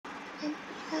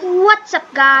What's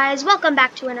up, guys? Welcome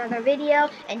back to another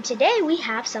video, and today we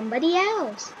have somebody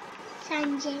else.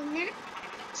 Sanjana.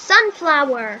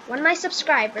 Sunflower, one of my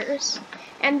subscribers.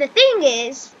 And the thing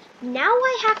is, now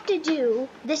I have to do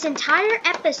this entire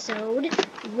episode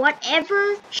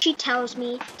whatever she tells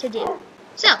me to do.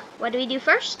 So, what do we do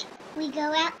first? We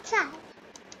go outside.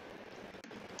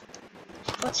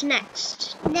 What's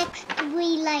next? Next,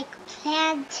 we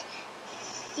plant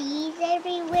seeds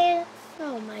everywhere.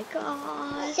 Oh my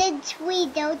god. Since we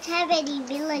don't have any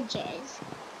villagers.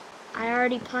 I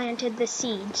already planted the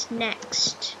seeds.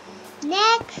 Next.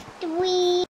 Next,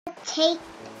 we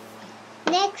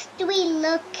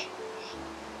look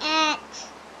at,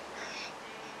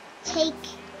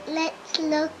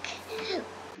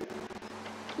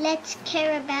 let's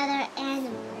care about our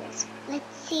animals.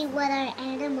 Let's see what our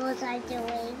animals are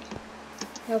doing.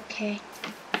 Okay.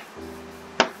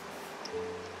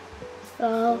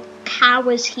 Well, cow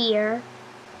is here.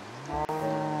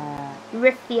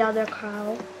 Rip the other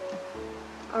cow.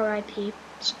 R.I.P.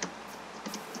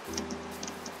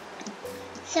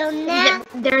 So now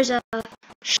there's a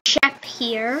sheep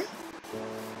here.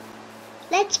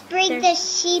 Let's bring the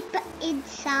sheep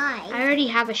inside. I already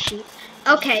have a sheep.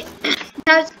 Okay.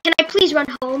 Now, can I please run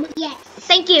home? Yes.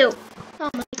 Thank you.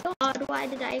 Oh my god, why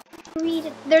did I read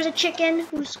it? There's a chicken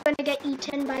who's going to get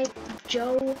eaten by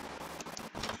Joe.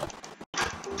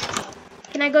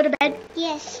 Can I go to bed?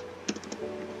 Yes.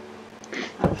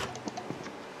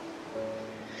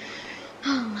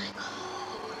 Oh my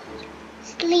god.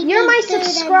 Sleep. You're my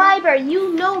subscriber.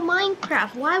 You know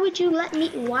Minecraft. Why would you tell me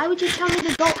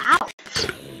to go out?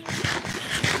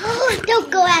 Oh,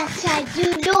 don't go outside.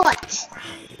 Do not.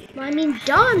 Well, I mean,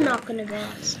 I'm not gonna go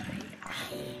outside.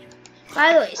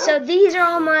 By the way, so these are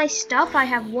all my stuff. I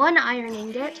have 1 iron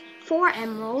ingot, 4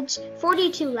 emeralds,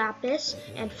 42 lapis,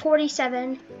 and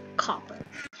 47 copper.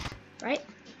 Right?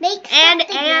 Make and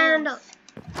else.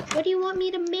 What do you want me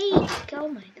to make? Oh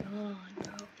my god,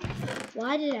 bro.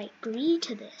 Why did I agree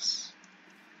to this?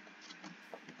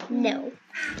 No.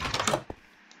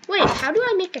 Wait, how do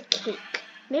I make a cake?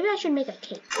 Maybe I should make a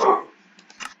cake.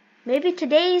 Maybe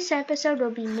today's episode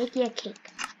will be making a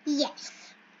cake. Yes.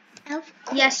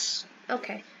 Yes.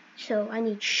 Okay. So I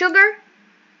need sugar,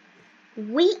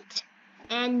 wheat,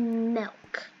 and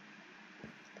milk.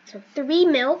 So 3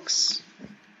 milks,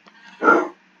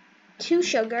 2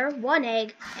 sugar, 1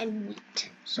 egg, and wheat.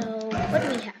 So what do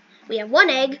we have? We have 1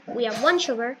 egg, we have 1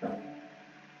 sugar,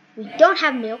 we don't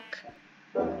have milk,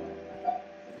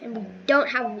 and we don't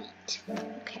have wheat.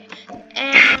 Okay.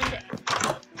 And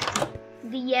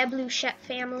the Yabluchet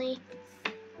family,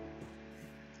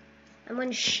 I'm going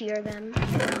to shear them.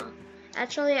 No.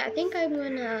 Actually, I think I'm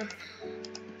going to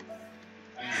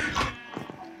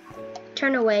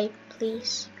turn away,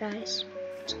 please, guys.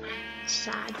 It's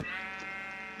sad.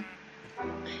 No,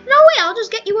 wait, I'll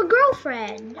just get you a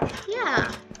girlfriend.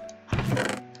 Yeah.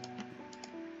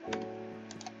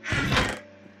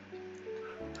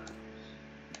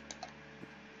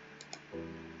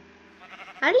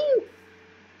 How do you...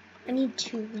 I need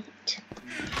 2 wheat.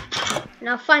 And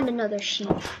I'll find another sheep.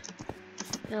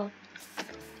 No.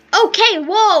 Okay,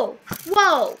 whoa!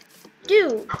 Whoa!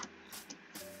 Dude.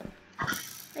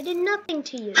 I did nothing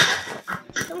to you.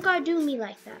 Don't gotta do me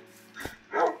like that.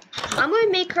 I'm gonna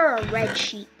make her a red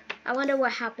sheep. I wonder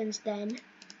what happens then.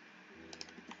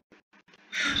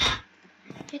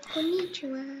 I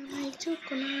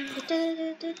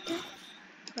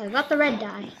got the red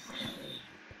dye.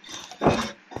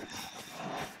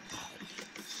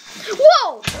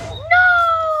 Whoa!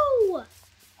 No!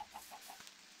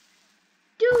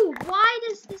 Dude, why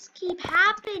does this keep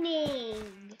happening?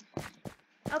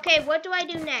 Okay, what do I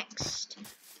do next?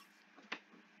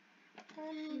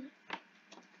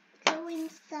 Go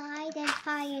inside and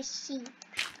fire sheep.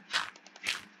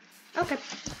 Okay.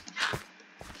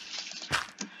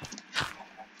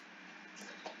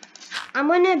 I'm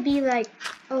gonna be like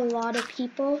a lot of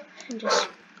people and just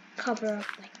cover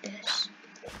up like this.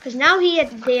 Because now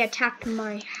they attacked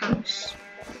my house.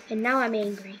 And now I'm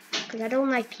angry. Because I don't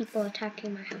like people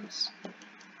attacking my house.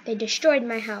 They destroyed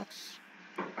my house.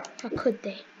 How could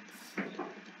they?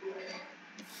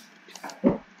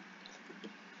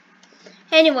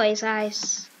 Anyways,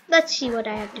 guys. Let's see what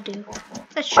I have to do.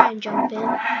 Let's try and jump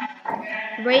in.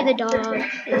 Ray the dog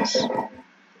is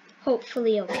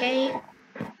hopefully okay.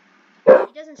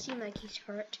 He doesn't seem like he's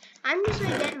hurt. I'm just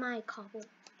gonna get my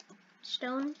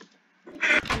cobblestone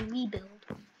and rebuild.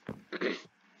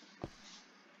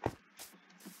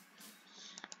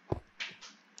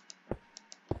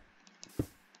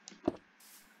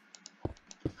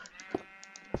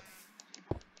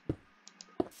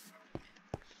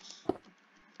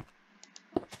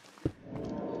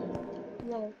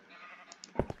 Whoa.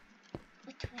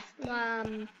 A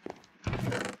twist.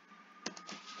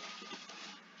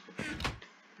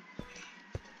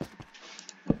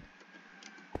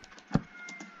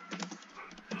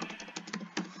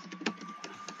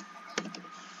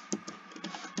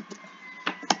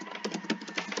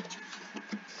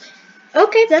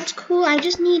 Okay, that's cool. I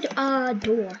just need a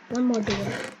door. One more door.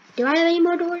 Do I have any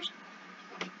more doors?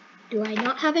 Do I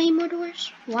not have any more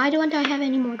doors? Why don't I have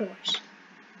any more doors?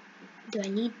 Do I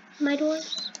need my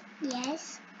doors?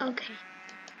 Yes. Okay.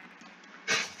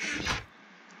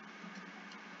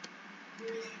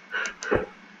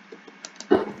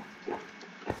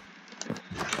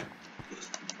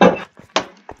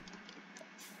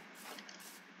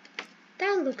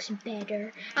 That looks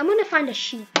better. I'm gonna find a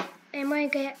sheep. I'm gonna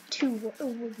get 2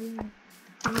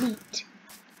 wheat.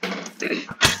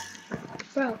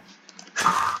 Bro.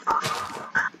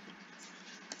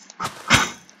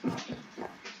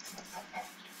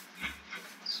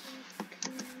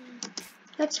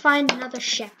 Let's find another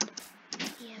shepherd.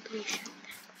 Yeah, 3 sheep.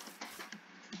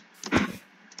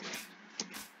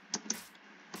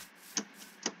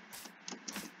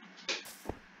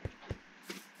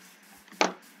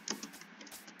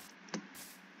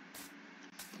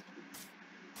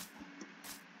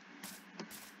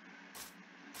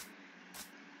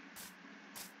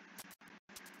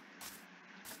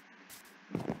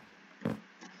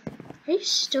 Are you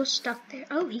still stuck there?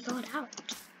 Oh, he got out.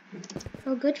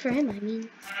 Oh, good for him, I mean.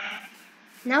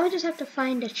 Now I just have to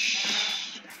find a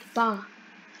ba.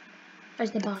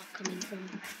 Where's the ba coming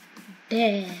from?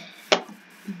 Be.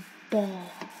 Ba.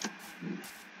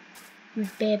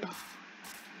 Beba.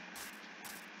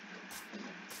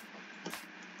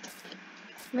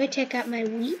 I'm going to take out my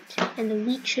wheat, and the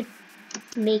wheat should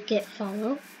make it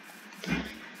follow.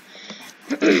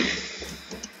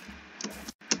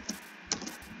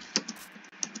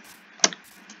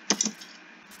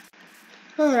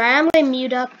 Alright, I'm going to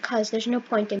mute up because there's no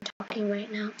point in talking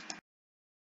right now.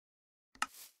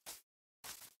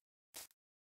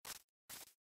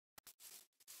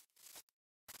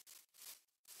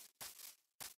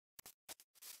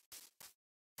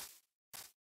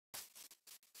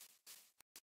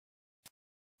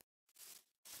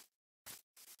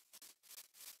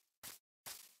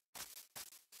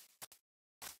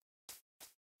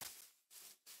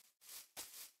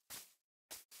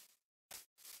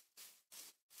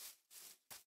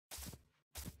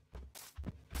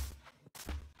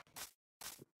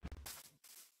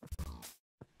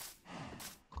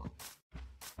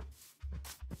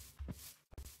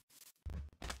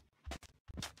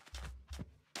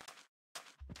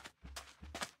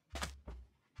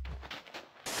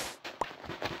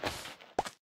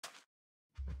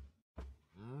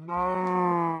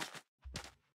 No.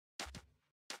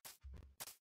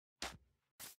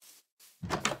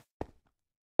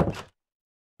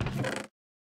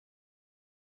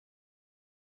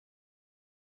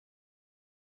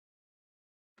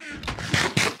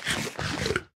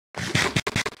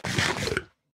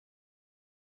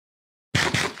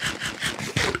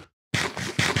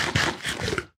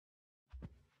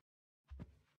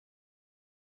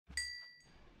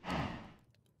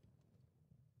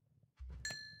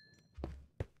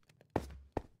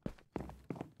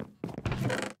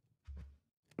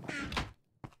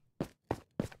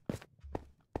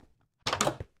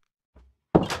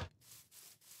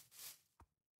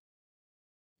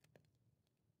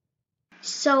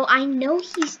 So I know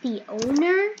he's the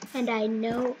owner, and I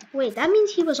know... Wait, that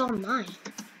means he was online.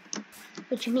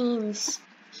 Which means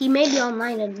he may be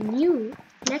online anew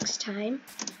next time.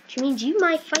 Which means you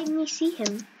might finally see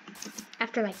him.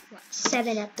 After like, what,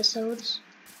 7 episodes?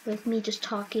 With me just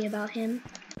talking about him.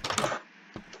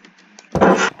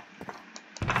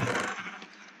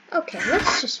 Okay,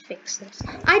 let's just fix this.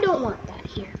 I don't want that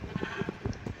here.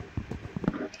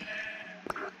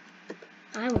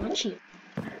 I want you.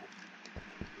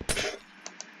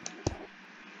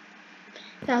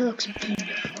 That looks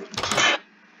beautiful.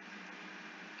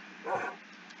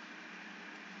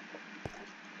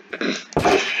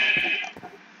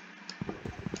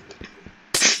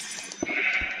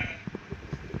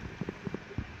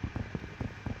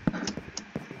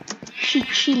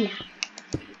 Chichila.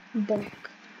 Bonk.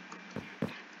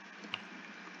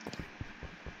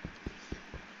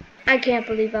 I can't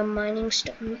believe I'm mining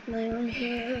stone with my own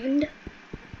hand.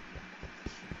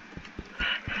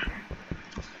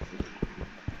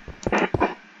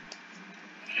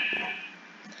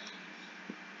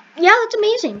 Yeah, that's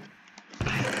amazing.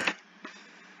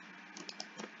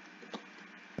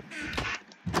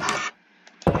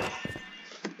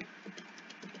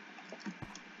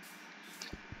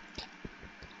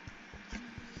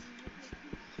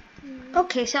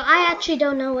 Okay, so I actually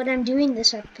don't know what I'm doing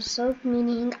this episode,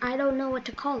 meaning I don't know what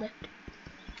to call it.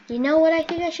 You know what I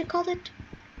think I should call it?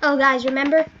 Oh, guys,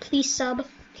 remember? Please sub,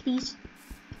 please.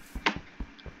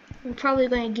 I'm probably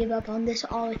going to give up on this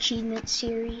all achievement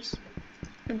series,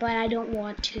 but I don't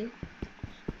want to.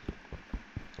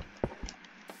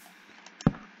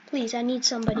 Please, I need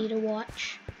somebody to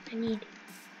watch. I need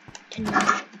to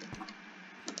know.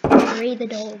 Ray the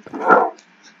dog.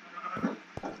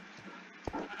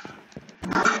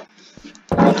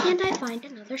 Why can't I find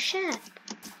another chef?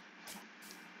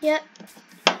 Yep.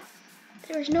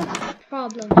 There's no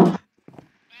problem.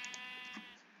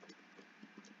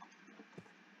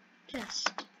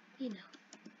 Just, you know.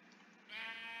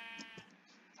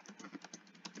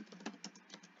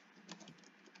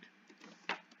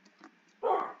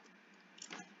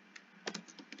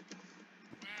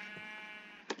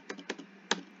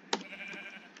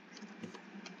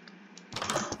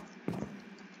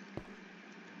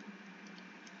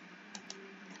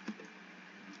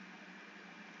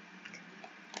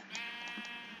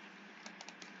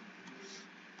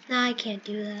 No, I can't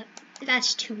do that.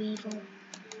 That's too evil.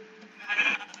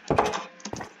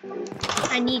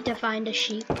 I need to find a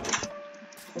sheep.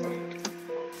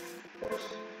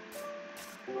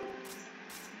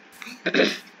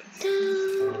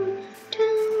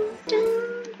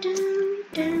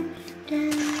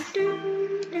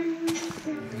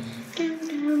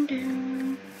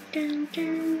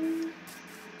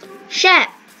 Shit!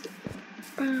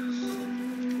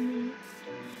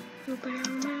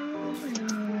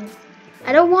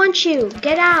 I don't want you.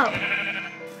 Get out.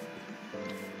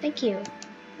 Thank you.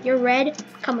 You're red.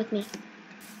 Come with me.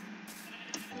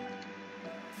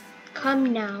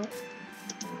 Come now.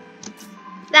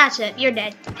 That's it. You're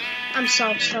dead. I'm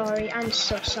so sorry. I'm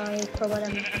so sorry for what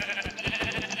I'm...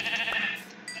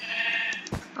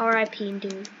 R.I.P.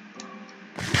 dude.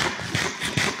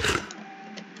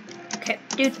 Okay,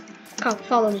 dude. Come,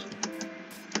 follow me.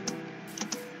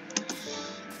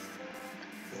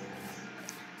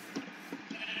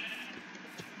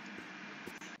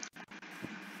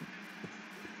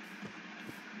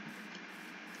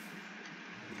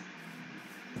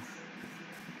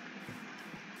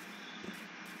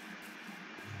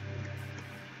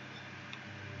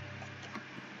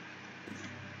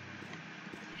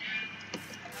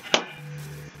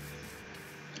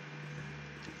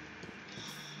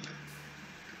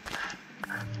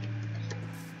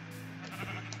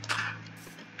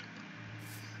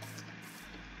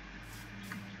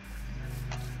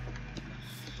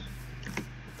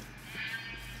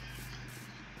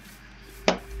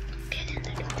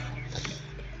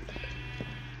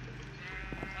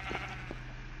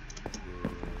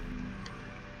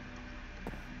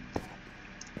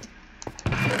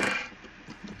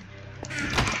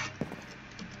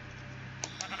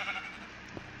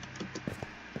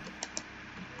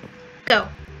 Go.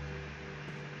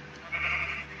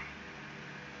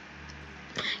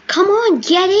 Come on,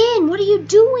 get in! What are you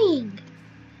doing?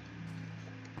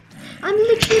 I'm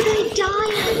literally gonna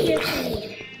die out here,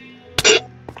 Kenny.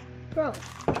 Bro.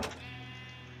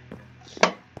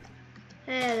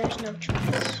 There's no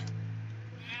choice.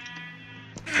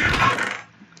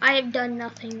 I have done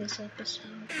nothing this episode.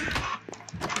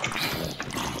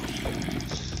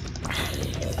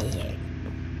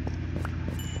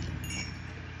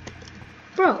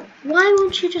 Bro, why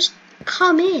won't you just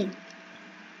come in?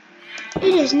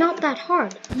 It is not that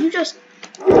hard. You just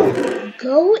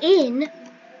go in.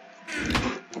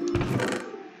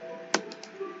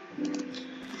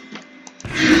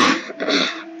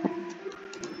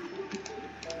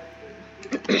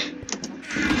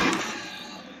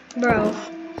 Bro,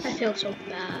 I feel so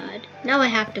bad. Now I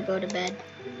have to go to bed.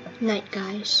 Night,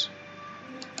 guys.